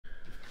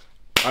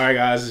All right,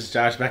 guys, it's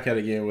Josh back at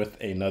it again with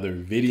another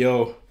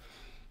video.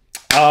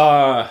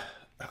 I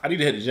need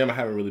to hit the gym. I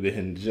haven't really been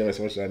hitting the gym as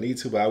much as I need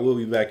to, but I will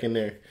be back in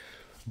there.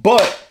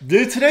 But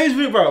today's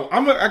video, bro,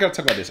 I gotta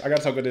talk about this. I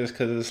gotta talk about this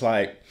because it's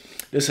like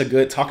this is a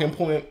good talking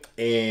point,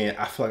 and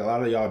I feel like a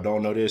lot of y'all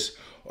don't know this,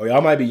 or y'all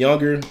might be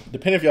younger.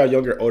 Depending if y'all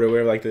younger, older,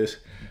 whatever like this.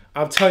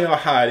 I'm telling y'all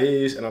how it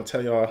is, and I'm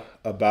telling y'all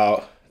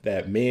about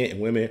that men and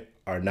women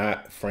are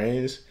not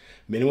friends.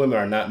 Men and women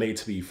are not made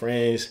to be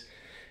friends.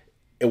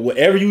 And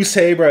whatever you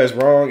say, bro, is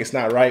wrong. It's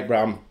not right,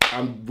 bro.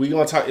 We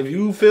gonna talk. If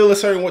you feel a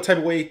certain what type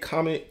of way,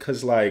 comment.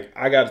 Cause like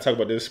I gotta talk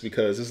about this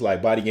because it's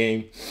like body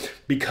game.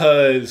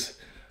 Because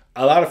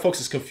a lot of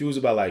folks is confused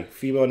about like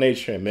female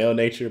nature and male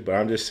nature. But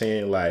I'm just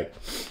saying like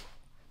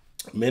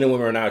men and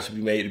women are not should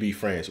be made to be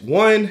friends.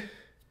 One,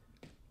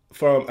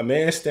 from a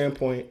man's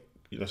standpoint,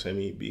 you know what I'm saying,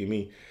 me being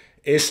me,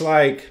 it's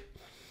like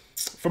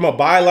from a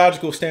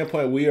biological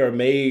standpoint, we are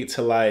made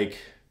to like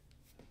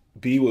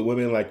be with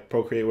women, like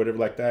procreate, whatever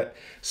like that.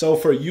 So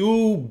for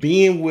you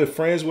being with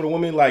friends with a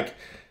woman, like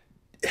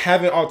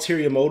having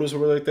ulterior motives or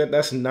whatever like that,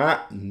 that's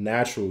not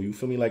natural. You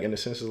feel me? Like in the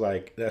sense of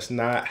like, that's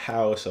not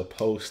how it's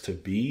supposed to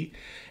be.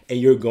 And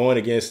you're going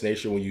against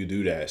nature when you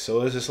do that.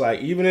 So it's just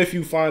like, even if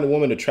you find a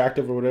woman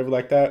attractive or whatever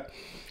like that,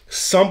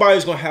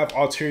 somebody's gonna have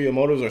ulterior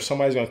motives or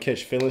somebody's gonna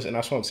catch feelings. And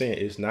that's what I'm saying.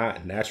 It's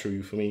not natural,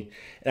 you feel me?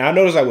 And I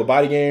notice like with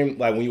body game,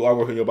 like when you are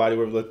working your body,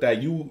 whatever like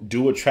that, you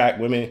do attract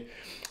women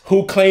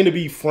who claim to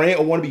be friend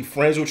or want to be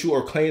friends with you,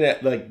 or claim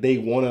that like they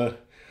want to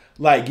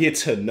like get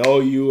to know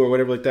you or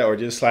whatever like that, or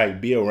just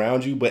like be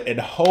around you. But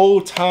the whole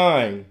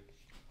time,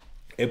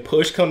 if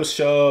push comes to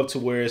shove to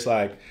where it's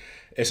like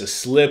it's a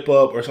slip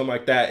up or something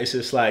like that, it's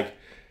just like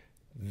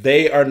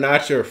they are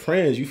not your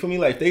friends. You feel me?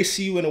 Like they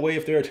see you in a way,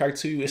 if they're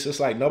attracted to you, it's just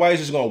like nobody's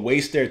just gonna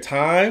waste their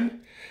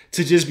time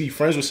to just be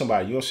friends with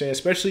somebody. You know what I'm saying?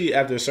 Especially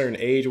after a certain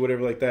age or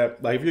whatever like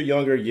that. Like if you're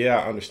younger, yeah,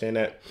 I understand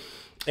that.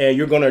 And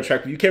you're going to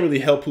attract, you can't really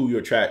help who you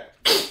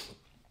attract,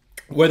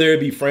 whether it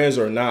be friends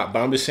or not.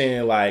 But I'm just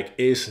saying, like,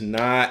 it's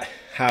not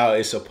how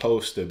it's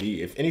supposed to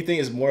be. If anything,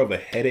 it's more of a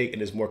headache and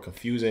it's more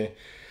confusing.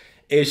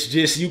 It's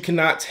just, you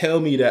cannot tell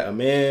me that a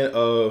man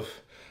of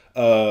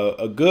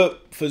a good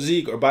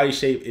physique or body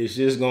shape is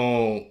just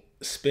going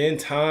to spend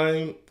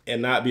time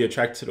and not be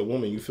attracted to the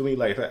woman. You feel me?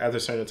 Like, after a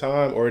certain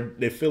time, or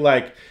they feel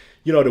like,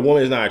 you know, the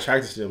woman is not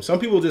attracted to them. Some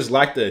people just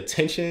like the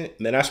attention.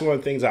 And that's one of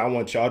the things I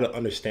want y'all to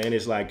understand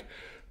is like,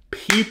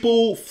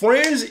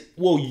 friends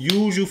will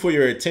use you for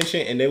your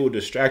attention and they will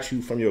distract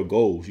you from your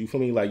goals. You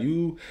feel me? Like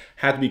you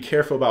have to be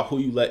careful about who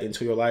you let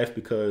into your life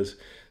because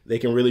they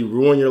can really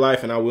ruin your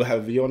life. And I will have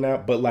a video on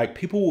that. But like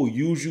people will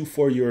use you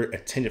for your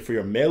attention, for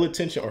your male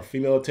attention or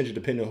female attention,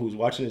 depending on who's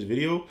watching this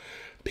video.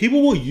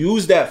 People will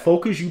use that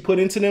focus you put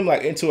into them,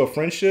 like into a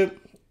friendship,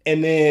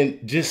 and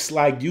then just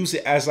like use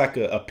it as like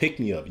a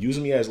pick-me-up. Use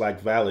me as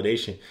like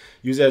validation.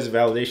 Use it as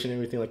validation and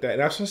everything like that.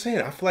 And that's what I'm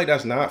saying. I feel like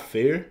that's not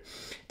fair.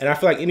 And I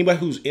feel like anybody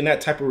who's in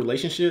that type of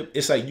relationship,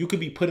 it's like you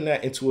could be putting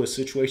that into a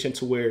situation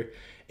to where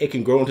it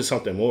can grow into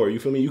something more. You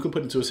feel me? You can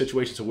put it into a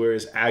situation to where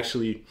it's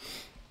actually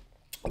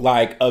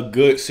like a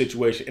good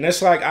situation. And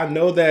it's like, I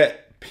know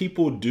that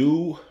people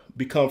do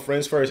become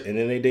friends first and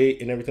then they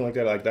date and everything like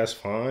that. Like that's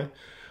fine.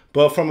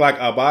 But from like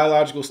a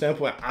biological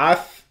standpoint,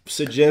 I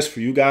suggest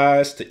for you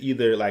guys to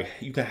either like,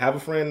 you can have a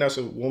friend that's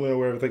a woman or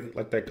whatever,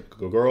 like that,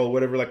 a girl or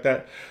whatever like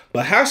that,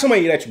 but have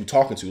somebody that you're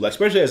talking to, like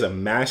especially as a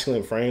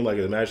masculine frame, like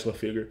a masculine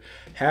figure,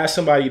 have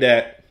somebody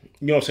that,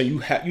 you know what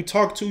I'm saying, you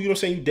talk to, you know what I'm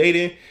saying, you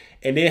dating,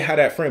 and then have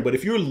that friend. But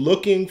if you're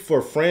looking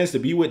for friends to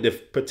be with to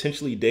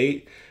potentially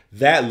date,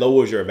 that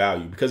lowers your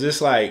value because it's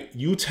like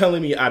you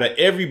telling me out of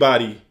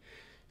everybody,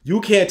 you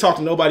can't talk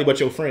to nobody but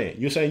your friend.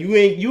 You're saying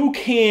you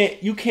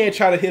can't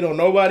try to hit on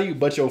nobody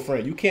but your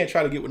friend. You can't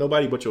try to get with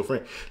nobody but your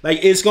friend.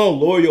 Like it's gonna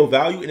lower your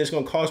value and it's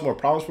gonna cause more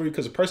problems for you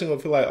because the person gonna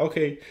feel like,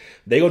 okay,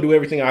 they gonna do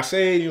everything I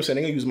say. You know what I'm saying?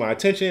 They're gonna use my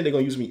attention. They're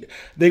gonna use me.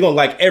 They're gonna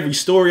like every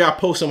story I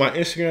post on my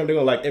Instagram. They're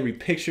gonna like every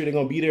picture. They're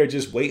gonna be there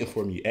just waiting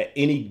for me at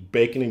any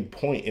beckoning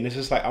point. And it's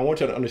just like I want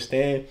you to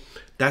understand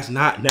that's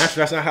not natural.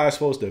 That's not how it's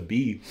supposed to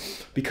be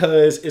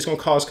because it's gonna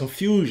cause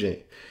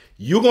confusion.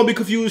 You're gonna be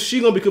confused. She's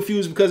gonna be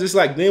confused because it's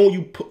like then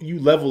when you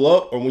level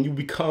up or when you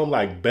become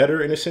like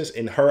better in a sense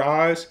in her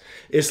eyes,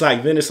 it's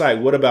like then it's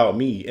like what about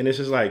me? And it's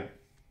just like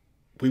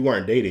we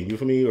weren't dating. You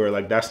feel me? Or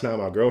like that's not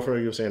my girlfriend.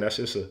 You know what I'm saying? That's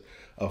just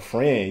a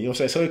friend. You know what I'm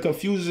saying? So it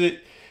confuses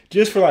it.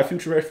 Just for like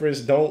future reference,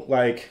 don't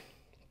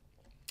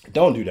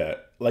do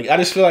that. Like I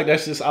just feel like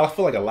that's just I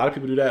feel like a lot of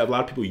people do that. A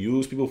lot of people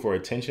use people for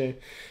attention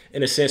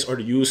in a sense or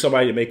to use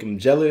somebody to make them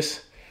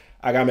jealous.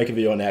 I gotta make a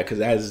video on that because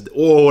that's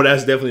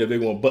definitely a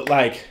big one. But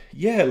like,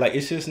 yeah, like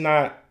it's just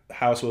not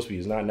how it's supposed to be.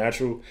 It's not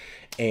natural.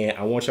 And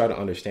I want y'all to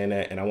understand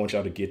that and I want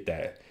y'all to get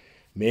that.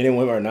 Men and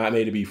women are not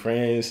made to be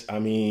friends. I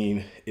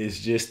mean, it's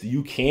just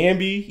you can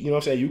be, you know what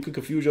I'm saying? You can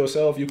confuse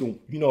yourself, you can,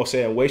 you know what I'm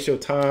saying, waste your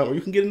time, or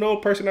you can get to know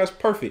a person that's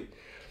perfect.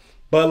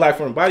 But like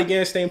from a body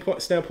game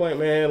standpoint,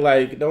 man,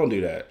 like don't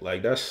do that.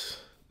 Like that's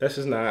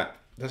just not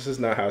how it's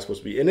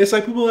supposed to be. And it's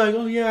like people are like,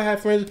 oh yeah, I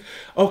have friends,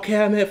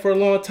 okay, I met for a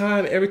long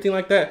time, everything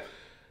like that.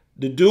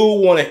 the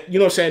dude want to, you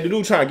know what I'm saying? The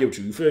dude trying to get with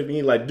you. You feel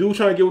me? Like, dude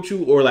trying to get with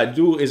you, or like,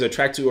 dude is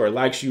attracted to you or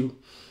likes you.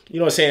 You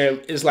know what I'm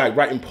saying? It's like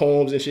writing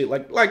poems and shit.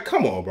 Like,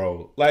 come on,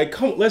 bro.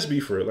 Like, let's be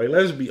for it. Like,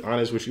 let's be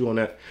honest with you on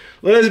that.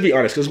 Let's be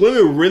honest. Because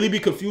women really be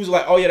confused.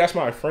 Like, oh, yeah, that's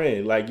my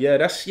friend. Like,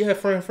 yeah,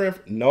 friend.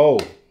 No.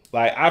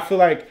 Like, I feel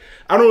like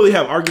I don't really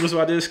have arguments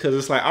about this because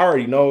it's like, I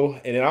already know.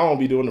 And then I don't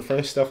be doing the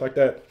friend stuff like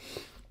that.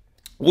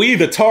 We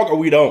either talk or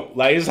we don't.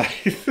 Like, it's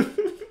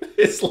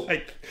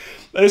like,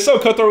 it's so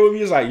cutthroat with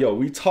me. It's like, yo,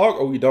 we talk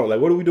or we don't. Like,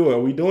 what are we doing? Are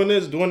we doing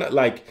this, doing that?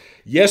 Like,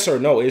 yes or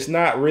no. It's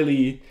not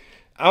really...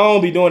 I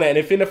don't be doing that. And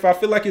if I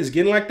feel like it's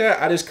getting like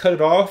that, I just cut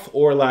it off.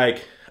 Or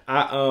like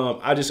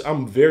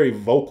I'm very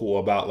vocal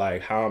about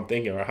like how I'm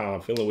thinking or how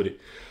I'm feeling with it.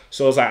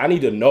 So it's like I need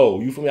to know.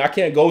 You feel me? I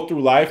can't go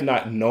through life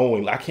not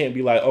knowing. I can't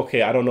be like,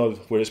 okay, I don't know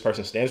where this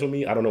person stands with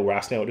me. I don't know where I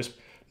stand with this.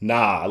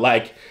 Nah,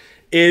 like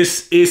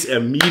it's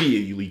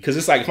immediately, because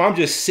it's like if I'm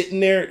just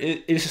sitting there,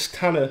 it's just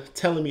kind of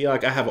telling me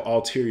like I have an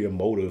ulterior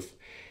motive,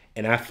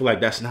 and I feel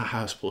like that's not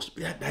how it's supposed to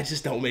be. That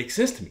just don't make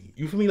sense to me.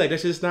 You feel me? Like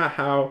that's just not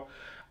how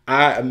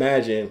I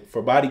imagine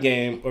for body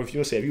game, or if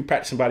you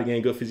practicing body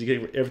game, good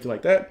physique, everything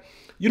like that,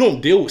 you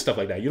don't deal with stuff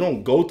like that. You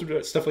don't go through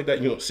that stuff like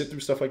that. You don't sit through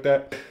stuff like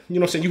that. You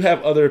know what I'm saying? You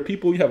have other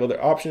people, you have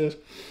other options,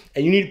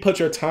 and you need to put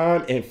your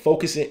time and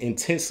focus it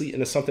intensely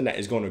into something that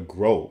is going to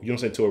grow, you know what I'm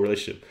saying, to a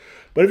relationship.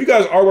 But if you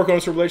guys are working on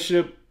this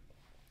relationship,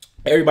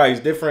 everybody's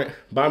different.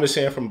 But I'm just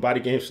saying from a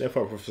body game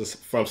standpoint,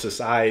 from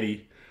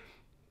society,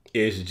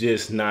 it's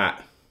just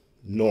not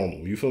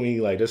normal. You feel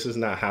me? Like, this is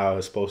not how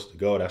it's supposed to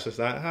go. That's just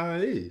not how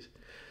it is.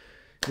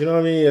 You know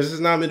what I mean? It's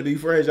just not meant to be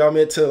friends. Y'all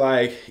meant to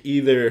like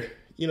either,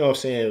 you know what I'm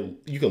saying,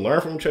 you can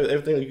learn from each other,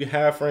 everything. You can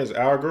have friends,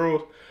 our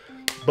girls.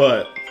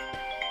 But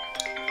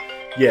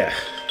yeah.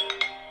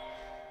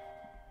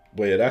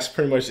 But yeah, that's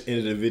pretty much the end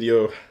of the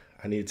video.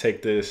 I need to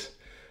take this.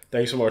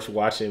 Thanks so much for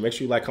watching. Make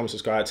sure you like, comment,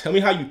 subscribe. Tell me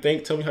how you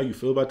think. Tell me how you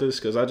feel about this,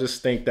 because I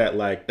just think that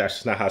like that's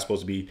just not how it's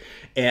supposed to be.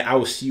 And I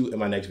will see you in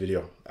my next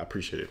video. I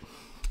appreciate it.